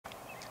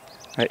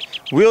Right.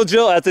 Wheel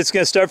drill, athlete's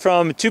going to start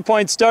from a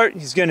 2-point start.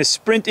 He's going to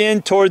sprint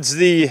in towards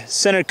the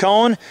center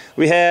cone.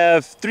 We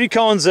have 3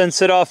 cones then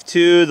set off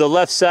to the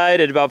left side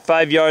at about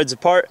 5 yards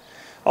apart.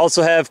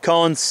 Also have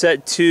cones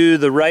set to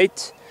the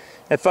right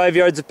at 5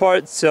 yards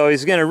apart. So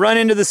he's going to run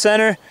into the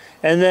center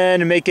and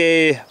then make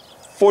a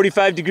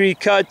 45-degree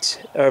cut,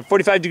 or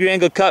 45-degree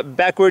angle cut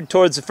backward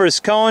towards the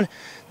first cone.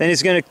 Then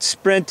he's going to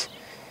sprint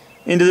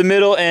into the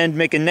middle and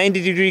make a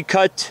 90-degree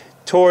cut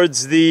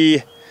towards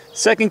the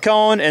second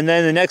cone, and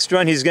then the next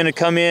run he's going to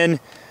come in,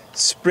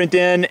 sprint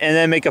in, and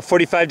then make a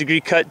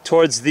 45-degree cut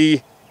towards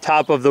the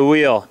top of the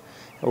wheel.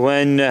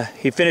 When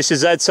he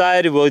finishes that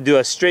side, we'll do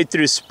a straight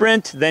through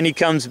sprint, then he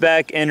comes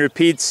back and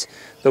repeats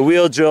the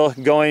wheel drill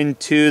going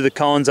to the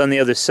cones on the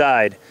other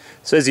side.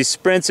 So as he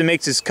sprints and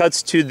makes his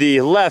cuts to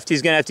the left,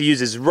 he's going to have to use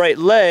his right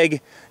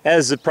leg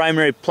as the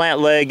primary plant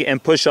leg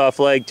and push-off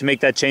leg to make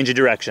that change of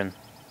direction.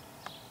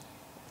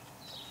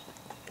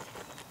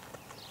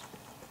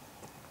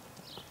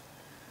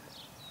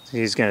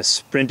 He's going to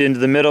sprint into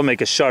the middle,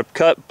 make a sharp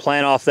cut,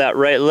 plant off that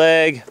right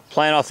leg,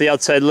 plant off the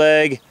outside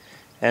leg,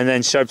 and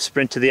then sharp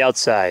sprint to the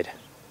outside.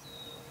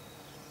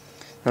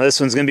 Now this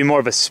one's going to be more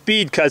of a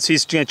speed cut, so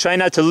he's going to try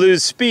not to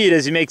lose speed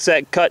as he makes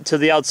that cut to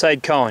the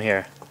outside cone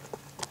here.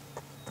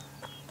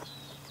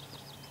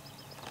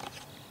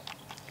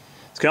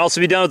 This can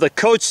also be done with a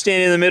coach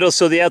standing in the middle,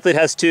 so the athlete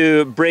has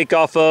to break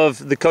off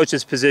of the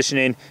coach's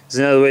positioning. Is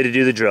another way to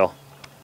do the drill.